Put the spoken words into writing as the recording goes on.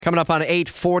Coming up on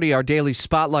 8:40, our daily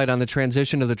spotlight on the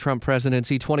transition of the Trump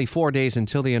presidency, 24 days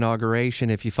until the inauguration.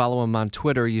 If you follow him on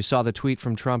Twitter, you saw the tweet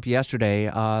from Trump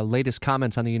yesterday, latest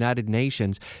comments on the United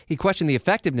Nations. He questioned the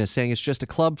effectiveness, saying it's just a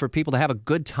club for people to have a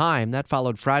good time. That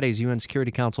followed Friday's UN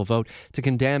Security Council vote to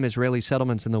condemn Israeli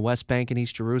settlements in the West Bank and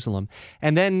East Jerusalem.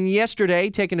 And then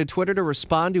yesterday, taking to Twitter to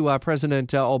respond to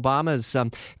President Obama's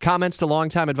comments to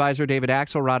longtime advisor David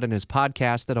Axelrod in his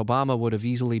podcast that Obama would have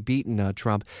easily beaten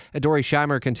Trump. Dory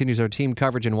Scheimer continues our team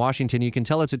coverage in Washington. You can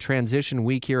tell it's a transition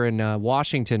week here in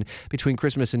Washington between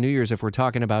Christmas and New Year's if we're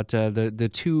talking about the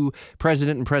two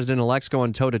president and president-elects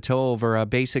going toe-to-toe over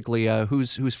basically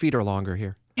whose feet are longer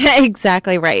here.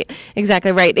 Exactly right.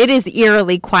 Exactly right. It is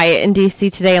eerily quiet in D.C.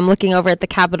 today. I'm looking over at the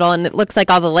Capitol, and it looks like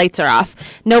all the lights are off.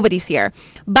 Nobody's here.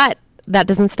 But that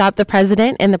doesn't stop the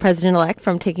president and the president-elect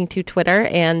from taking to Twitter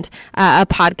and a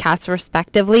podcast,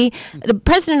 respectively.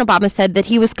 President Obama said that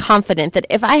he was confident that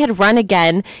if I had run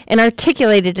again and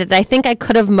articulated it, I think I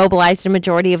could have mobilized a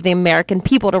majority of the American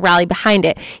people to rally behind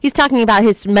it. He's talking about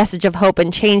his message of hope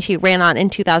and change he ran on in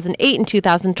 2008 and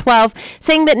 2012,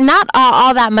 saying that not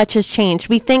all that much has changed.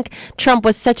 We think Trump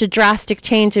was such a drastic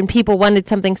change and people wanted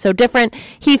something so different.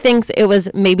 He thinks it was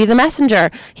maybe the messenger.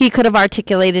 He could have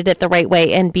articulated it the right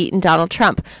way and beaten Donald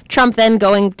Trump. Trump then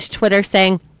going to Twitter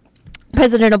saying,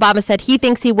 President Obama said he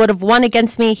thinks he would have won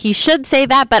against me. He should say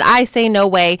that, but I say no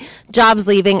way. Jobs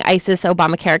leaving, ISIS,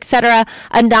 Obamacare, etc.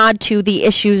 A nod to the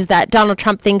issues that Donald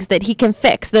Trump thinks that he can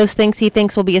fix. Those things he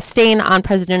thinks will be a stain on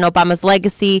President Obama's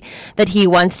legacy that he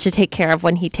wants to take care of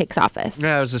when he takes office.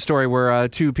 Yeah, it was a story where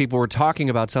two people were talking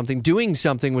about something. Doing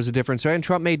something was a different story. And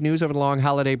Trump made news over the long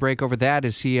holiday break over that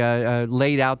as he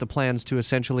laid out the plans to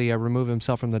essentially remove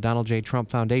himself from the Donald J. Trump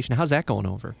Foundation. How's that going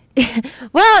over?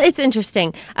 Well, it's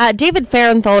interesting. David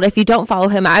Fahrenthold, if you don't follow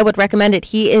him, I would recommend it.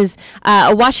 He is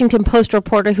a Washington Post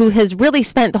reporter who has really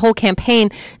spent the whole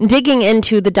campaign digging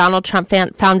into the Donald Trump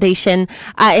Foundation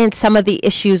and some of the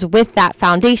issues with that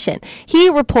foundation. He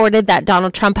reported that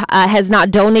Donald Trump has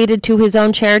not donated to his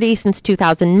own charity since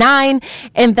 2009,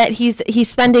 and that he's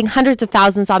spending hundreds of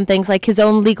thousands on things like his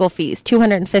own legal fees,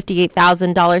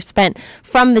 $258,000 spent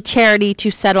from the charity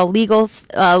to settle legal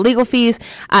fees.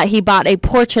 He bought a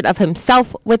portrait of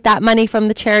himself with that money from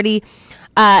the charity.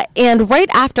 And right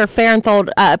after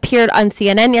Fahrenthold appeared on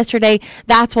CNN yesterday,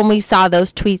 that's when we saw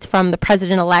those tweets from the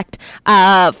president-elect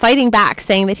fighting back,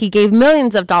 saying that he gave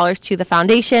millions of dollars to the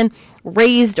foundation,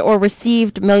 raised or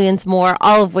received millions more,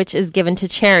 all of which is given to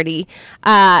charity,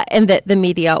 and that the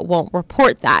media won't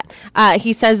report that.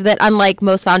 He says that unlike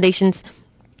most foundations,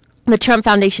 the Trump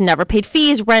Foundation never paid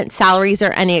fees, rent, salaries,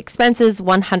 or any expenses.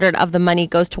 100 of the money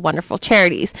goes to wonderful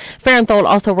charities. Fahrenthold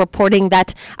also reporting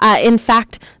that, in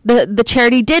fact, the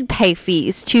charity did pay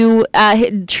fees to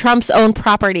Trump's own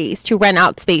properties to rent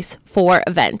out space for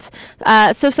events.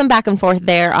 So some back and forth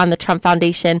there on the Trump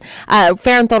Foundation.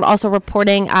 Fahrenthold also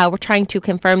reporting, we're trying to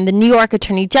confirm, the New York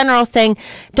Attorney General saying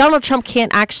Donald Trump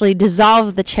can't actually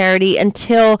dissolve the charity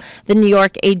until the New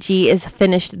York AG is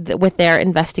finished with their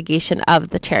investigation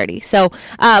of the charity. So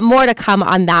more to come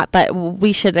on that, but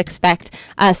we should expect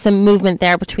some movement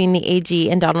there between the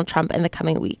AG and Donald Trump in the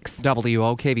coming weeks.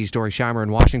 WOKV's Dory Scheimer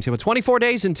in Washington. With 24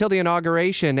 days until the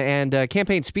inauguration, and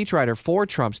campaign speechwriter for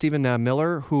Trump, Stephen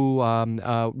Miller, who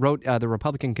wrote the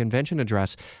Republican convention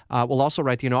address, will also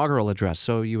write the inaugural address.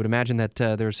 So you would imagine that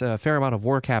there's a fair amount of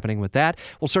work happening with that.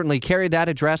 We'll certainly carry that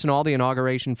address and all the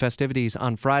inauguration festivities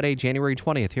on Friday, January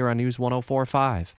 20th, here on News 104.5.